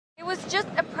was just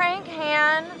a prank,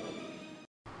 Han.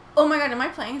 Oh my god, am I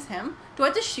playing as him? Do I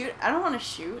have to shoot? I don't want to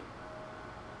shoot.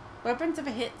 What happens if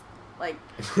I hit, like,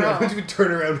 What happens if you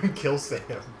turn around and kill Sam?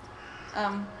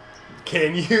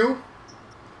 Can you?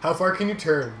 How far can you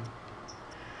turn?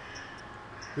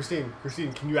 Christine,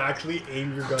 can you actually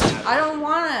aim your gun at him? I don't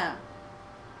wanna.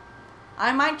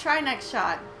 I might try next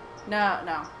shot. No.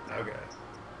 Okay.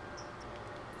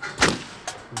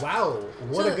 Wow,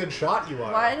 what a good shot you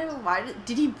are.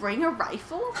 Did he bring a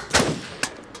rifle?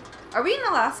 Are we in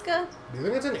Alaska? Do you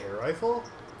think it's an air rifle?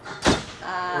 Or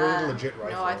a legit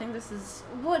rifle? No, I think this is...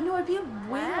 What? No, it'd be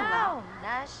way Wow, loud.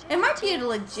 nice. It might be a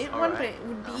legit one, but Alright, it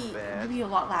would not bad. be a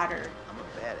lot louder. I'm a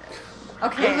badass.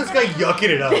 Look Okay. at this guy yucking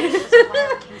it up.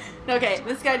 Okay,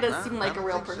 this guy does Huh? seem like I a don't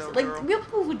real think so, person. girl. Like, real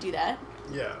people would do that.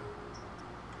 Yeah.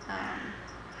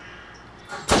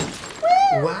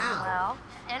 Woo! Wow. Well,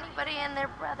 anybody and their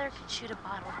brother could shoot a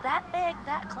bottle that big,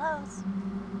 that close.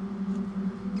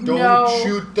 Don't No.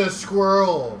 shoot the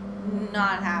squirrel.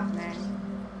 Not happening.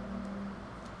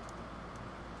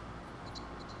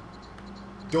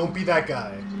 Don't be that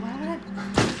guy.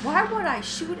 Why would I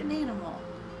shoot an animal?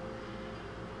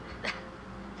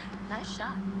 Nice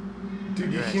shot.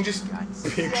 Dude, you can just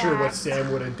picture what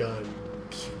Sam would have done.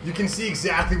 You can see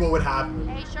exactly what would happen.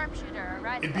 Hey, sharpshooter,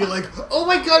 right? It'd be like, oh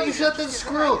my god, you shot that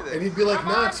squirrel! And he'd be like,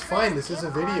 nah, it's fine, this is a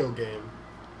video game.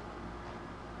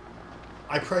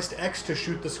 I pressed X to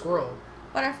shoot the squirrel.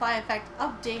 Butterfly effect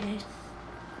updated.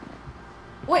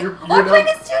 Wait, You're I'm playing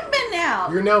now- as Toonman now!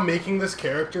 You're now making this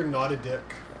character not a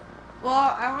dick. Well,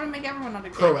 I want to make everyone not a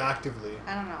dick. Proactively.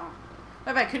 I don't know.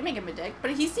 Maybe I could make him a dick,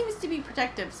 but he seems to be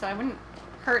protective, so I wouldn't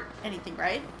hurt anything,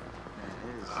 right?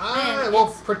 Ah, Man, well,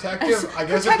 it's- protective, I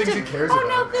guess the things he Protective. cares Oh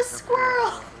about. no, the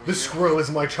squirrel! The squirrel is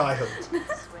my child.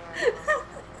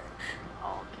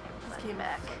 All came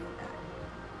back.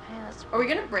 Hey, that's Are we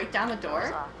gonna break down the door?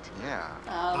 locked.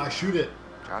 Yeah. Shoot it.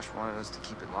 Josh wanted us to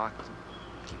keep it locked and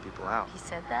keep people out. He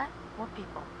said that? What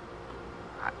people?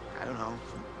 I don't know.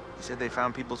 He said they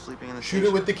found people sleeping in the Shoot it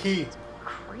station. with the key.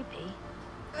 Creepy.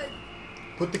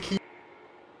 Put the key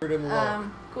in the lock.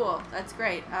 Cool. That's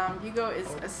great. Hugo is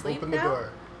asleep Open the now. door.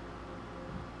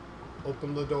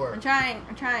 Open the door. I'm trying.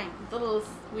 It's a little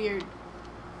weird.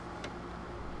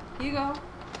 Hugo.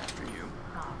 After you.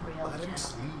 Not real Let him gentle.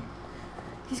 sleep.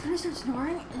 He's gonna start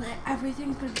snoring, and then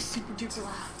everything's gonna be super duper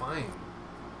loud. Fine.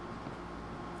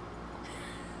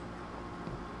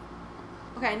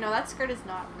 Okay, no, that skirt is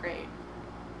not great.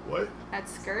 What? That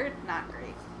skirt, not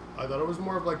great. I thought it was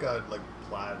more of like a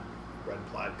plaid, red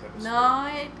plaid kind of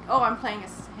No, oh, I'm playing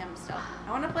as him still.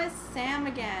 I want to play as Sam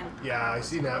again. skirt. Yeah, I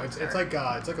see now. It's like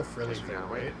a frilly thing,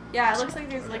 right? Yeah, it looks like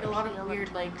there's like a lot of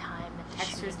weird like Time and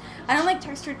textures. shooting. I don't like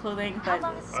textured clothing, How but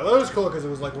long is I thought it was cool because it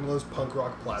was like one of those punk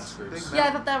rock plaid skirts. yeah,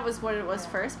 I thought that was what it was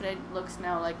first, but it looks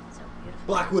now like so beautiful?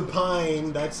 Blackwood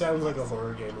Pine. That sounds like a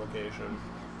horror game location.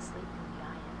 Sleeping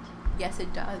giant. yes,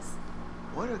 it does.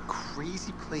 What a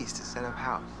crazy place to set up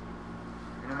house.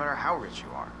 No matter how rich you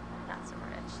are. Not so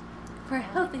rich. For a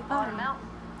healthy On a body. mountain.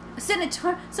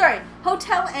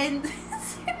 Hotel and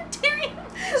sanitarium.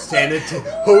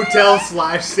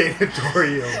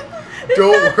 Hotel/sanatorium.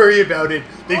 Don't worry about it.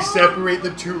 They separate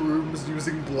the two rooms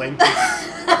using blankets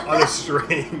on a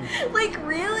string. Like,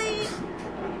 really?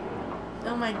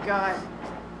 Oh my god.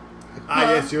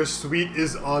 Yes, your suite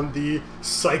is on the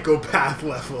psychopath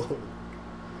level.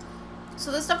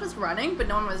 So this stuff was running, but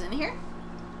no one was in here?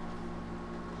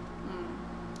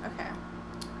 Okay.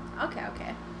 Okay.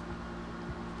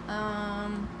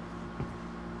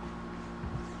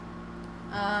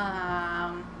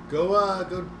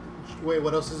 Go, wait,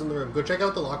 what else is in the room? Go check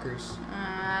out the lockers.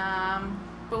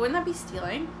 But wouldn't that be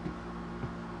stealing?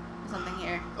 There's something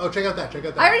here. Oh, check out that.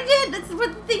 I already did! That's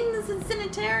what the thing is in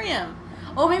sanitarium.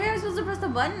 Oh, maybe I was supposed to press the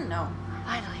button? No.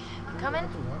 Finally. You coming?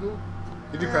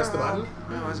 Did you press the button?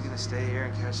 I was gonna stay here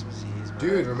and catch some Z's. But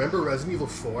Dude, remember Resident Evil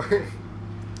 4?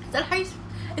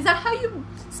 Is that how you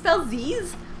spell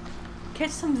Z's?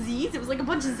 Catch some Z's? It was like a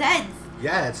bunch of Z's.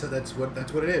 Yeah, that's what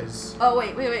it is. Oh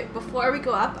wait. Before we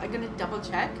go up, I'm gonna double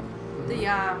check the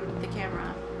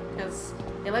camera because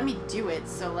they let me do it.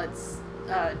 So let's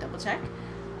double check,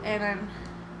 and then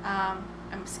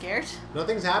I'm scared.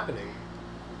 Nothing's happening.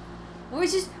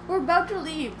 We're about to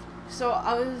leave, so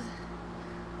I was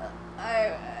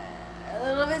a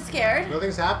little bit scared.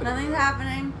 Nothing's happening. Nothing's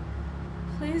happening.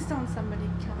 Please don't somebody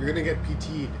kill me. You're gonna get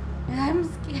PT'd. I'm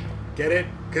scared. Get it?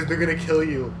 Because they're gonna kill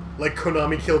you. Like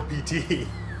Konami killed PT.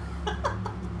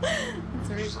 It's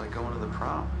very- just like going to the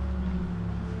prom.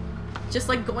 Just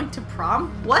like going to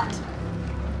prom? What? Here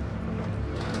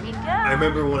we go. I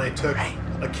remember when I took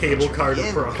a cable car to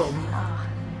prom.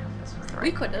 This was the We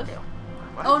right could have. thing to do.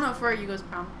 What? Oh no, for Hugo's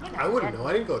prom. You know, I wouldn't Jen. know.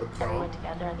 I didn't go to We prom. went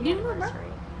together at the You didn't remember? anniversary.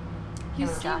 You Him and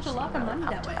saved Josh a lot seemed of really money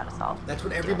that pumped way. about us all. That's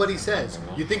what everybody says.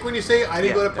 You think when you say I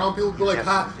didn't go to prom, people go like,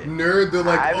 ha, definitely. nerd. They're I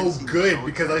like, haven't oh, seen the good, show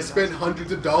because I yet. spent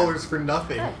hundreds of dollars for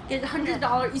nothing. Get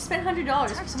 $100. You spend $100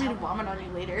 for somebody to vomit on you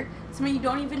later. Somebody you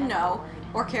don't even know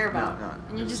or care about, No,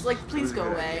 and you're it just was- like, it please was a go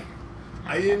good away. idea.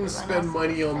 I didn't spend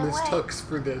money on this Away. tux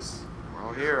for this. We're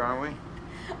all here, aren't we?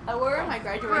 I wore my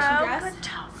graduation Bro, dress good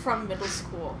talk. from middle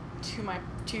school to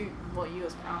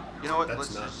Hugo's prom. You know what? That's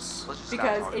let's nuts. just stop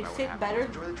Because talking it about fit what happened. better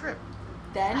Enjoy the trip.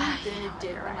 Then than it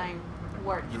did when I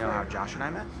worked. You know for, how Josh and I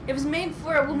met? It was made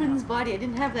for a woman's body. I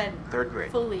didn't have that Third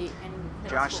grade. fully in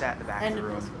middle Josh school. sat in the back and of the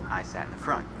in middle room. school. I sat in the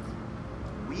front.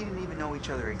 We didn't even know each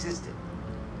other existed.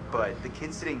 But the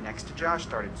kid sitting next to Josh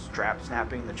started strap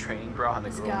snapping the training bra on the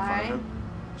This girl in front guy? of him.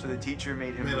 So the teacher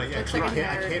made him. Man, I move to the actually like a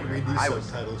can't, I nerd. can't read these I was-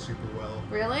 subtitles super well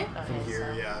Really? from Okay,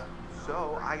 here, so- yeah.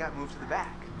 So I got moved to the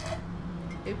back.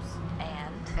 Oops.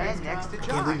 And next to I Josh.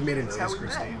 can't believe you made a That's how noise, we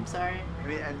met. Christine. I'm sorry. I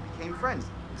mean, and became friends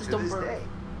Just to don't this burp. day.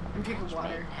 I'm drinking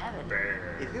water. Heaven.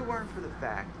 If it weren't for the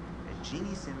fact that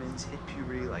Jeannie Simmons hit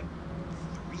puberty like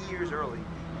 3 years early,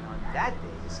 and on that day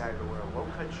decided to wear a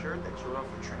low-cut shirt that showed off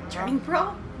her training bra, Training pro?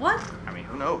 What? I mean,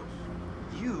 who knows?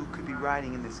 You could be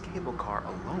riding in this cable car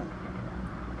alone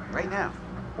right now,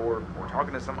 or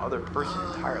talking to some other person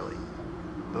entirely.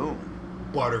 Boom.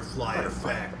 Butterfly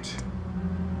effect.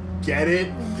 Get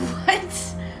it?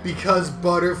 What? Because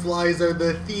butterflies are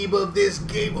the theme of this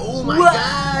game. Oh my What?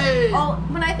 god! Oh,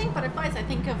 when I think butterflies, I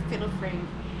think of Fatal Frame.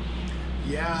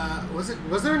 Yeah, was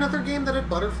there another game that had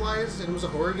butterflies and it was a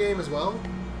horror game as well?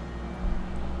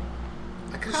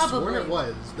 I could have sworn Probably. it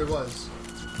was. There was.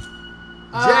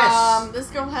 Jess! This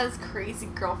girl has crazy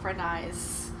girlfriend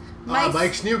eyes.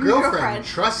 Mike's new girlfriend.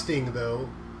 Trusting though.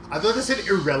 I thought this said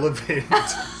irrelevant.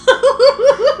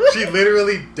 She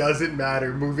literally doesn't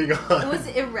matter. Moving on. It was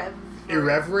irreverent.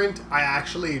 Irreverent? I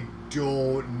actually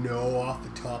don't know off the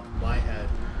top of my head.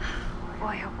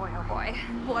 Boy, oh boy, oh boy.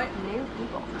 What? New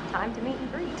people. Time to meet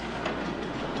and greet.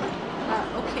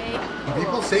 Okay. Do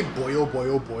people say boy oh boy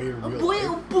in Oh real boy, life?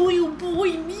 oh boy, oh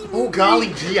boy, me. Oh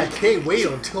golly gee, I can't wait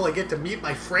until I get to meet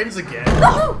my friends again.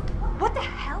 What the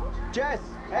hell? Jess,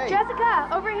 hey. Jessica,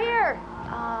 over here.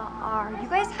 Are you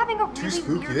guys having a really Too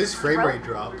spooky. weird This frame stroke? rate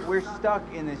drop. We're stuck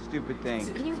in this stupid thing.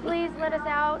 Can you please let us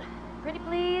out? Pretty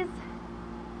please?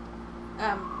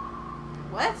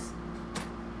 What?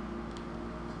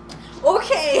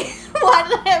 Okay. Why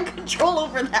did I have control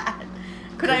over that?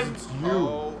 Could I? It's you.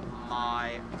 Oh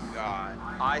my god.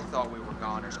 I thought we were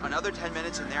goners. Another 10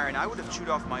 minutes in there and I would have chewed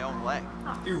off my own leg.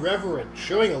 Irreverent,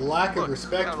 showing a lack Look, of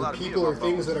respect got a for lot of people meat or on my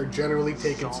things bones. that are generally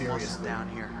taken It's almost seriously. down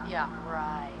here. Yeah,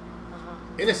 right.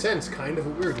 In a sense, kind of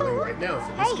what we're doing right now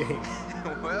for this Hey.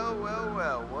 game. Well,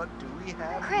 what do we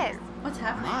have Chris. here? What's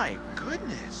happening? My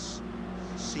goodness.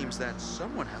 Seems that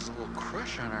someone has a little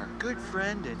crush on our good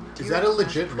friend and Is dear that a past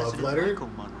legit love President letter? Michael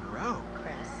Monroe.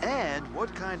 Chris. And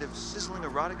what kind of sizzling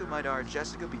erotica might our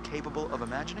Jessica be capable of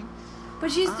imagining?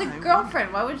 But she's the I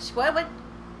girlfriend. Why would she? Why would?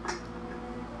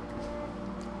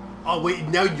 Oh wait,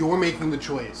 now you're making the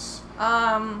choice.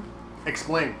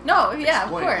 Explain. No. Yeah,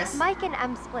 Explain. of course. Mike and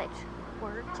Em split.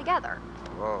 We're together.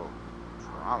 Whoa.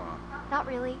 Drama. Not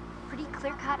really. Pretty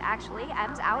clear cut, actually.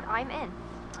 Em's out, I'm in.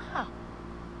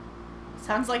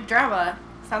 Sounds like drama.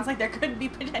 Sounds like there could be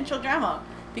potential drama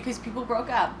because people broke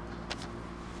up.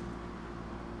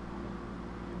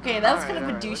 Okay, that was kind of a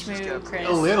Alright, douche let's just move, get Chris.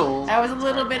 A little. That was a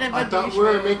little bit of a I thought douche we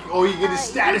were move. making. Oh, you get a You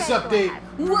status guys go update. ahead.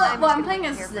 What? I'm Well, just I'm gonna playing wait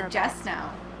as here for the a Jess bit.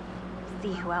 now.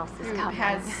 See who else is Who coming.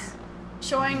 has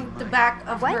showing the back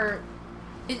of What? her.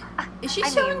 Is she I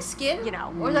showing mean, skin? you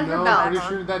know. Or is that her No, belt? I'm pretty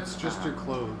sure that's just her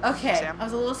clothes. Okay, Sam? I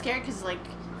was a little scared because like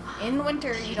in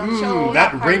winter you don't show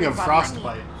That part ring your of body.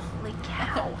 frostbite. Holy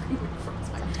cow.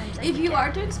 Sometimes I If you forget.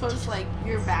 are to expose like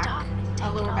your back,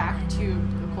 lower back to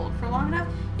the cold for long enough,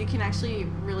 you can actually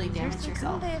really damage Seriously,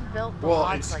 yourself. couldn't they have built the Well,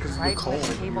 lodge, it's like, 'cause of the right cold with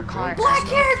the and cable you're car? drunk. Black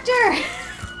character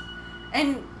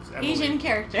and Emily. Asian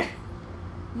character.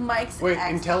 Mike's Wait, ex.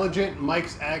 intelligent,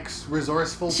 Mike's ex,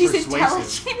 resourceful, She's persuasive.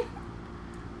 intelligent.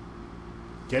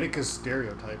 Get it? Cause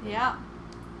stereotyping. Yeah.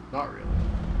 Not really.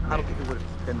 I don't think it would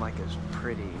have been like as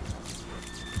pretty.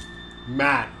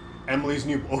 Matt, Emily's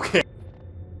new. Okay,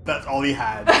 that's all he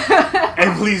had.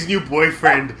 Emily's new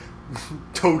boyfriend,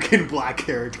 token black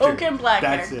character. Token black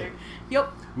That's character. it.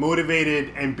 Yep.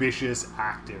 Motivated, ambitious,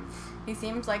 active. He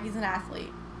seems like he's an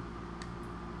athlete.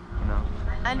 No.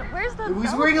 And where's the He's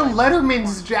belt wearing a going?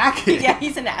 Letterman's jacket. Yeah,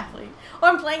 he's an athlete. Oh,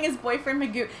 I'm playing his boyfriend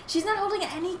Magoo. She's not holding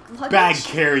any luggage. Bag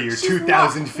carrier, She's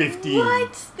not- 2015.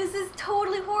 What? This is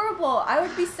totally horrible. I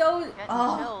would be so. Getting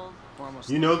Oh. chills. We're almost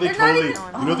You know they They're not totally,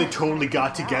 even- you know they Oh totally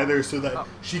got together so that Oh.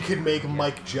 she could make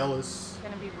Mike jealous. It's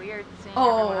gonna be weird seeing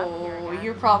everyone up here Oh, again.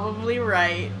 you're probably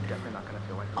right. definitely not gonna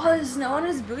feel like. Oh, the snow on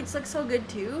his boots looks so good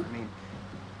too. I mean,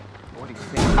 what do you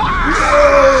think?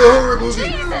 Oh, horror movie.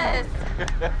 Jesus!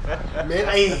 Man,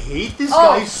 I hate this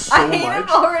Oh, guy so I hate much. him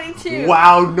already too.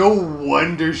 Wow, no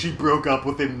wonder she broke up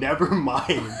with him. Never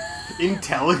mind.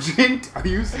 Intelligent? Are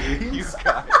you You serious?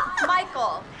 guys,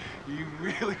 Michael! you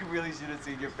really should have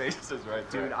seen your faces right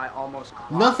there. Dude, I almost.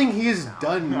 Nothing he has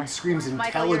done screams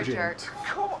Michael, you're a intelligent. jerk.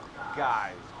 Come on,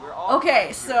 guys. We're all Okay,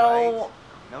 friends, so- right?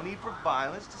 No need for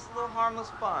violence, just a little harmless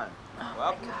fun. Go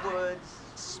out in the woods,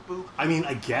 spook. I mean, I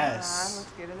Let's guess.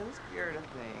 get into the spirit of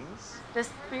things. The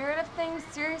spirit of things?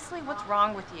 Seriously, what's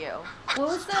wrong with you? What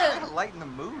was Try the? to lighten the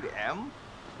mood, Em.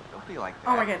 Don't be like that.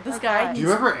 Oh my god, this Like guy. what? Do you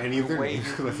needs- remember any of their The way names?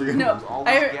 you 'Cause I forget. No, always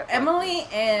I, get like Emily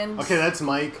and. Okay, that's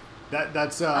Mike.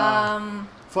 That's Um.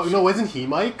 Fuck, no, wasn't he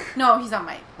Mike? No, he's not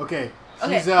Mike. Okay.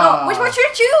 Okay. He's No, which one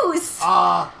should you choose?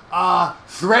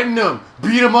 Threaten him,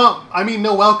 beat him up. I mean,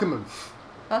 no, welcome him.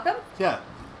 Welcome. Yeah.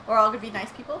 We're all gonna be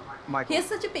nice people. Michael, He has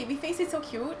such a baby face. He's so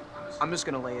cute. I'm just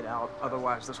gonna lay it out.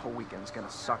 Otherwise, this whole weekend's gonna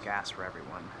suck ass for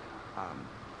everyone.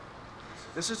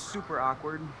 This is super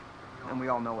awkward, and we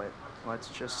all know it. Let's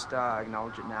just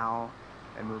acknowledge it now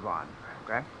and move on.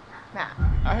 Okay? Matt.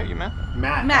 I hear you, man.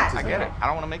 Matt. Matt. that's his I get name. it. I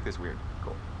don't want to make this weird.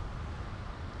 Cool.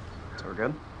 So we're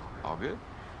good. All good.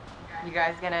 You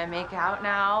guys gonna make out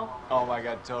now? Oh my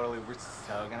god, totally. We're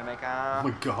so gonna make Oh out.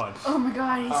 my god. Oh my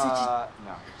god, he's such a.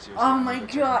 No, seriously. Oh I'm my gonna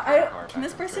check god. my car Can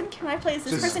this back in person? the Can I play as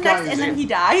this This person guy next? is And then it. he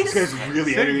dies. This guy's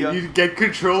really See ya. animated. You get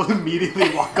control immediately,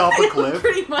 walk off a cliff.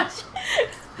 Pretty much.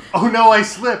 Oh no, I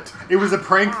slipped. It was a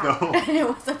prank though. It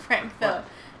was a prank though.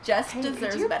 Jess Hey, could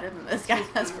deserves you better than this guy.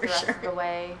 That's Please for the rest sure. of the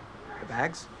way. The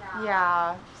bags?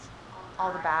 Yeah.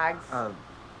 All the bags.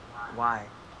 Why?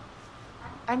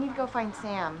 I need to go find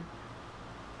Sam.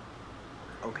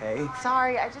 Okay.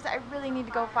 Sorry, I really need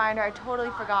to go find her. I totally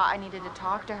forgot I needed to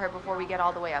talk to her before we get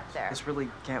all the way up there. This really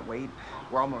can't wait.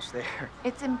 We're almost there.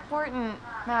 It's important,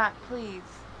 Matt, please.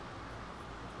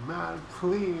 Matt,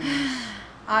 please.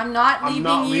 I'm not I'm leaving,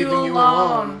 not you, leaving you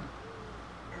alone.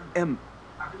 Em,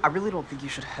 I really don't think you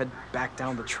should head back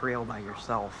down the trail by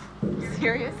yourself.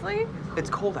 Seriously? It's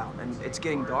cold out and it's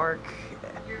getting dark.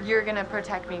 You're gonna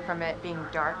protect me from it being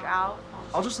dark out?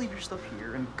 I'll just leave your stuff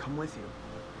here and come with you.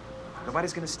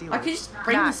 Nobody's gonna steal I it. could just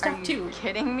bring the Matt, stuff are you too.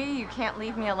 kidding me? You can't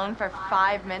leave me alone for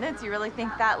 5 minutes? You really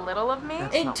think that little of me?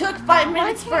 That's It not took what I 5 meant.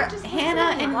 minutes Why for can't you just Hannah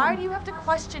listen to me? and Why do you have to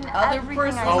question other everything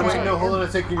person- I Oh say? wait, no, hold on a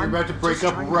second. You're I'm about to break just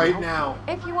up trying to right help. now.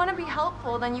 If you want to be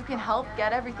helpful, then you can help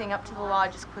get everything up to the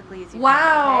lodge as quickly as you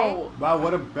Wow. can. Okay? Wow,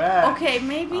 what a bet. Okay,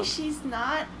 maybe she's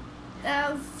not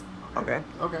as. Okay.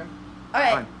 Okay.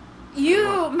 Alright. Fine.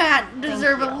 You, Matt,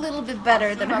 deserve you. a little bit better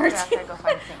See than you her. after I go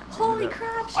find Sam. Holy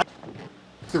crap.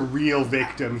 The real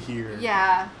victim here.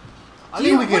 Yeah. I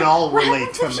think we can all what relate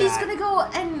happens to if she's Matt. gonna go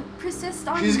and persist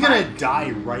on She's gonna Mike? die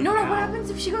right No, now. what happens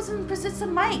if she goes and persists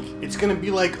on Mike? It's gonna be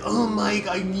like, oh Mike,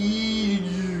 I need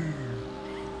you.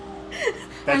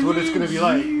 That's what it's gonna be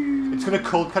like. It's gonna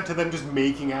cold cut to them just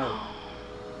making out.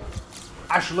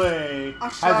 Ashley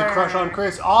has a crush on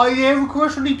Chris. Oh, they have a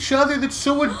crush on each other. That's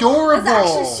so adorable. That's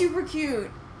actually super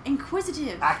cute.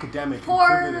 Inquisitive. Academic.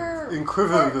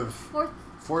 Forthright.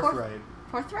 Forthright.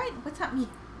 Forthright? What's that mean?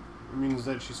 It means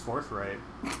that she's forthright.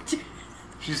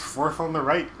 She's fourth on the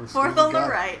right. Fourth on the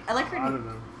right. I like her I don't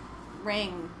know.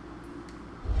 ring.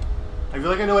 I feel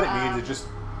like I know what it means. It's just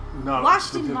not.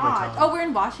 Washington slipped my Lodge. tongue. Oh, we're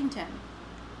in Washington.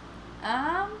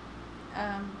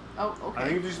 Oh, okay. I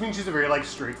think it just means she's a very like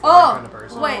straightforward Oh, kind of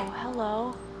person. wait. Oh,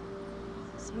 hello.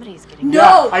 Somebody's getting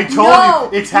No, I told no,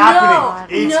 you, it's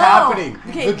happening. no, It's no. happening.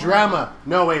 Okay. The drama.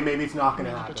 No, wait, maybe it's not I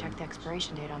gonna need to check happen. the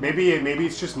expiration date on Maybe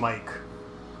it's just Mike.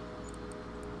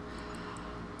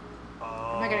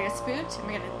 Am I gonna get spooked? Am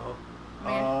I gonna?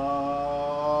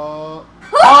 Oh!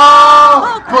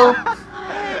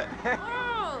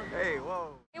 Hey,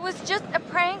 whoa. It was just a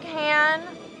prank, Han.